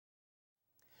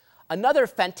Another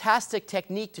fantastic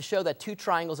technique to show that two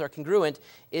triangles are congruent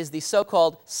is the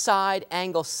so-called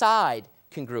side-angle-side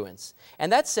congruence. And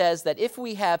that says that if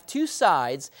we have two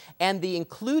sides and the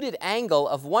included angle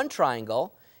of one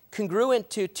triangle congruent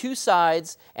to two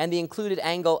sides and the included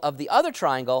angle of the other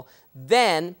triangle,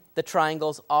 then the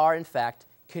triangles are in fact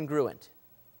congruent.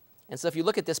 And so if you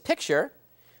look at this picture,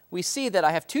 we see that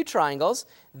I have two triangles.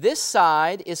 This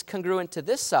side is congruent to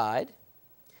this side.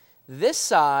 This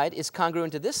side is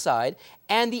congruent to this side.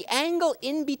 And the angle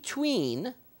in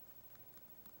between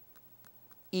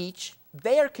each,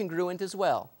 they are congruent as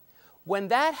well. When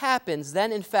that happens,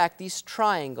 then in fact these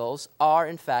triangles are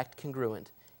in fact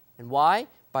congruent. And why?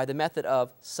 By the method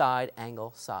of side,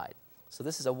 angle, side. So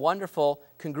this is a wonderful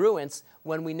congruence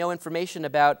when we know information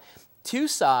about two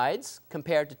sides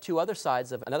compared to two other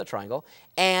sides of another triangle,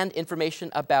 and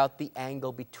information about the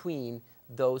angle between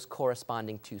those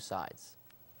corresponding two sides.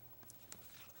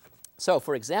 So,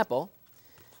 for example,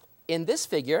 in this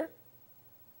figure,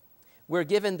 we're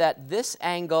given that this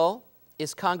angle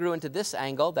is congruent to this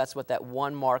angle. That's what that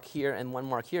one mark here and one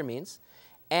mark here means.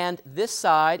 And this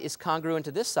side is congruent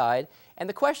to this side. And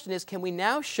the question is, can we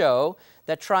now show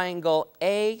that triangle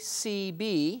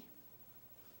ACB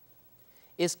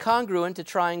is congruent to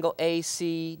triangle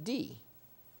ACD?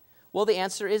 Well, the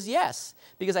answer is yes,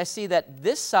 because I see that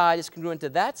this side is congruent to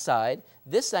that side,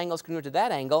 this angle is congruent to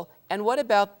that angle, and what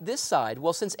about this side?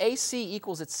 Well, since AC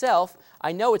equals itself,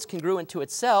 I know it's congruent to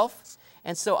itself,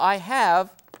 and so I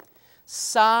have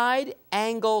side,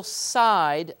 angle,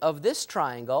 side of this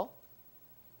triangle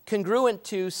congruent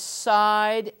to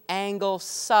side, angle,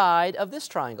 side of this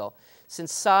triangle.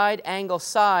 Since side, angle,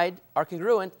 side are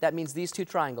congruent, that means these two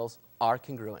triangles are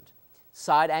congruent.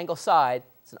 Side, angle, side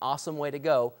is an awesome way to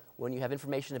go when you have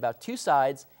information about two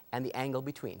sides and the angle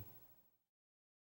between.